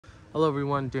Hello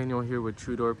everyone, Daniel here with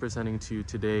TrueDoor presenting to you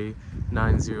today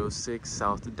 906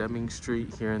 South Deming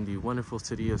Street here in the wonderful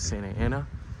city of Santa Ana.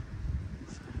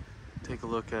 Take a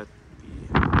look at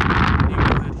the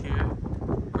neighborhood here,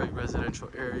 great residential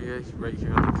area right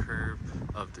here on the curve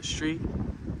of the street.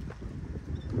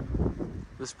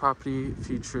 This property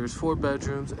features 4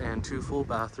 bedrooms and 2 full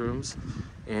bathrooms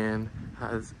and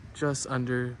has just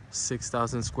under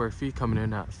 6,000 square feet, coming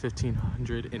in at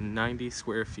 1,590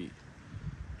 square feet.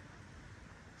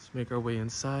 Let's make our way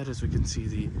inside as we can see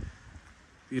the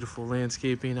beautiful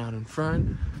landscaping out in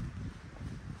front.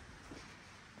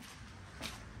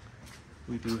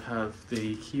 We do have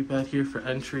the keypad here for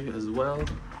entry as well.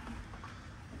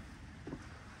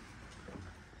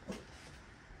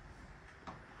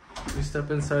 We step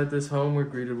inside this home, we're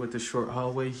greeted with a short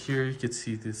hallway here. You can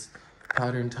see this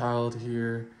pattern tiled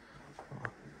here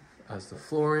as the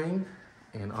flooring,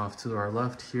 and off to our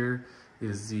left here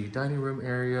is the dining room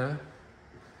area.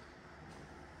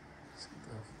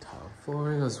 Tiled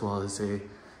flooring as well as a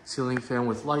ceiling fan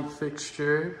with light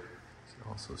fixture. You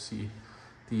can also see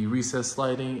the recessed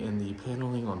lighting and the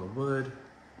paneling on the wood.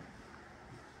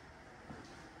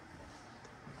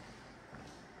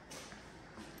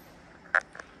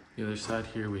 The other side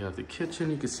here we have the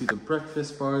kitchen. You can see the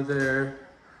breakfast bar there.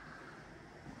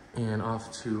 And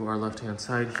off to our left hand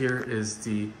side here is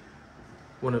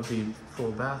one of the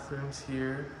full bathrooms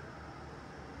here.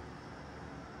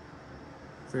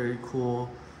 Very cool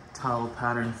tile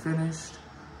pattern finished.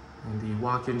 And the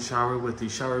walk-in shower with the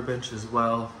shower bench as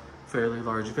well. Fairly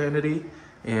large vanity.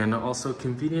 And also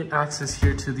convenient access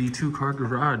here to the 2-car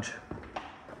garage.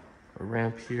 A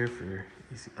ramp here for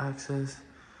easy access.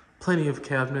 Plenty of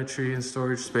cabinetry and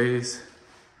storage space.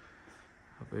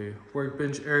 Have a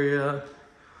workbench area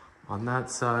on that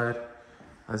side,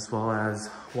 as well as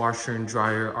washer and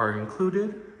dryer are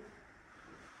included.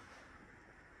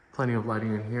 Plenty of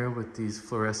lighting in here with these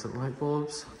fluorescent light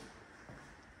bulbs.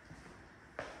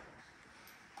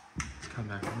 Let's come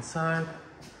back inside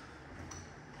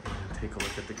and take a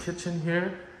look at the kitchen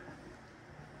here.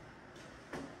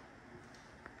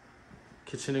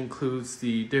 Kitchen includes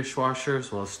the dishwasher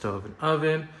as well as stove and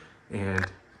oven, and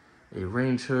a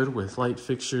range hood with light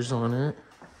fixtures on it.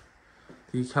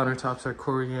 The countertops are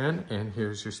Corian, and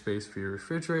here's your space for your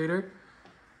refrigerator.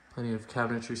 Plenty of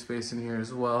cabinetry space in here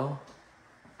as well.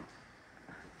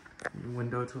 Your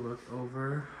window to look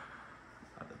over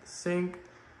out of the sink.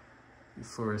 The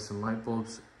fluorescent light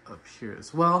bulbs up here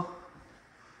as well.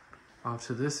 Off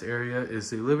to this area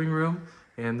is the living room,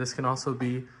 and this can also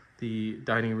be the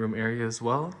dining room area as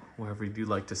well, wherever you do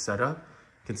like to set up.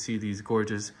 You can see these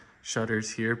gorgeous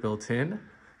shutters here built in,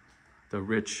 the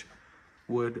rich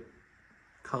wood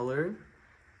color.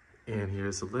 And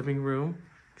here's the living room.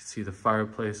 You can see the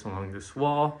fireplace along this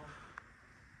wall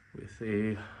with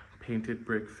a painted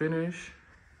brick finish.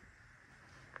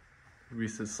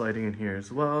 Recessed lighting in here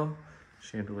as well.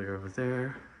 Chandelier over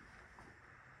there.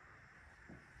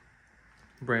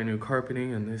 Brand new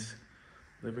carpeting in this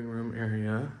living room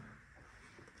area.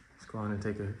 Let's go on and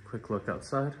take a quick look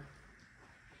outside.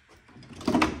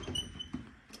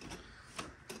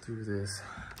 Through this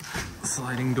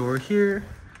sliding door here.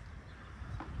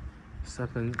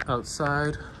 Stepping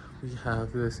outside, we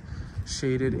have this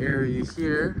shaded area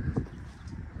here.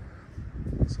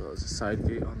 So there's a side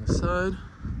gate on the side.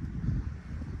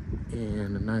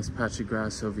 And a nice patch of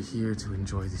grass over here to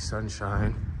enjoy the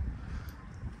sunshine.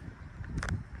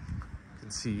 You can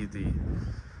see the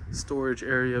storage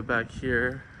area back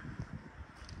here.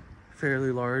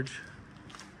 Fairly large.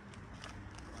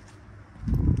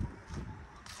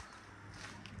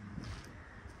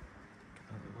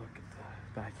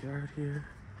 Backyard here.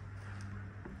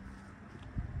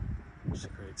 It's a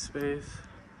great space.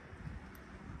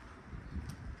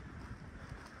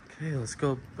 Okay, let's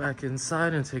go back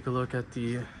inside and take a look at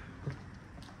the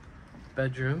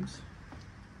bedrooms.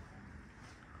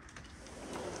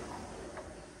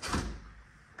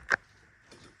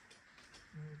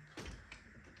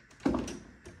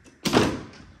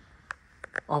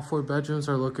 All 4 bedrooms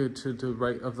are located to the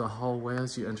right of the hallway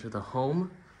as you enter the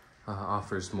home.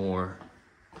 Offers more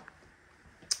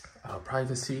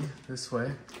privacy this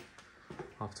way.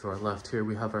 Off to our left here,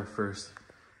 we have our first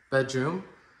bedroom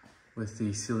with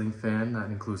the ceiling fan that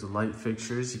includes the light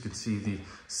fixtures. You can see the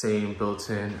same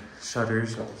built-in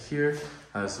shutters right here,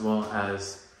 as well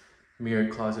as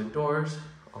mirrored closet doors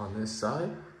on this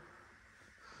side.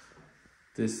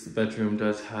 This bedroom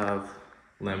does have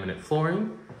laminate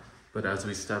flooring, but as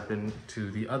we step into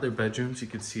the other bedrooms, you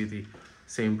can see the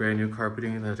same brand new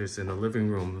carpeting that is in the living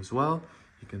room as well.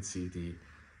 You can see the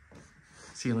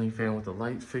ceiling fan with a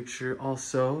light fixture.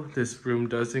 Also, this room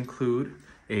does include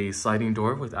a sliding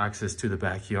door with access to the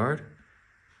backyard.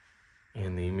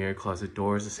 And the mirror closet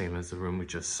door is the same as the room we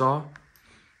just saw.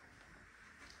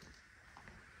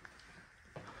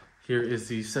 Here is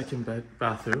the second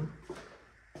bathroom.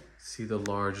 See the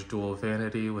large dual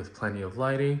vanity with plenty of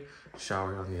lighting,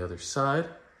 shower on the other side,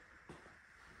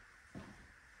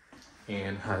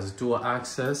 and has dual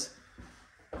access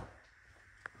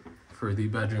for the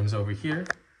bedrooms over here.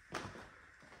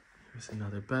 Here's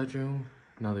another bedroom,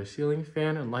 another ceiling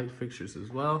fan and light fixtures as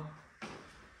well.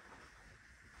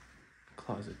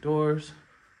 Closet doors.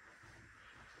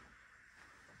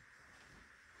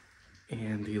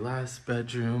 And the last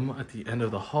bedroom at the end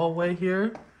of the hallway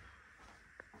here.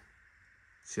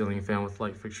 Ceiling fan with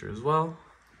light fixture as well.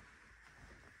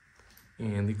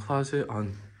 And the closet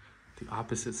on the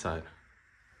opposite side.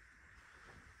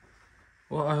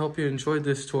 Well, I hope you enjoyed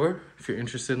this tour. If you're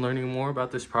interested in learning more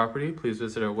about this property, please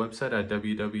visit our website at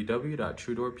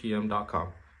www.truedoorpm.com.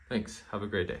 Thanks. Have a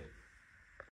great day.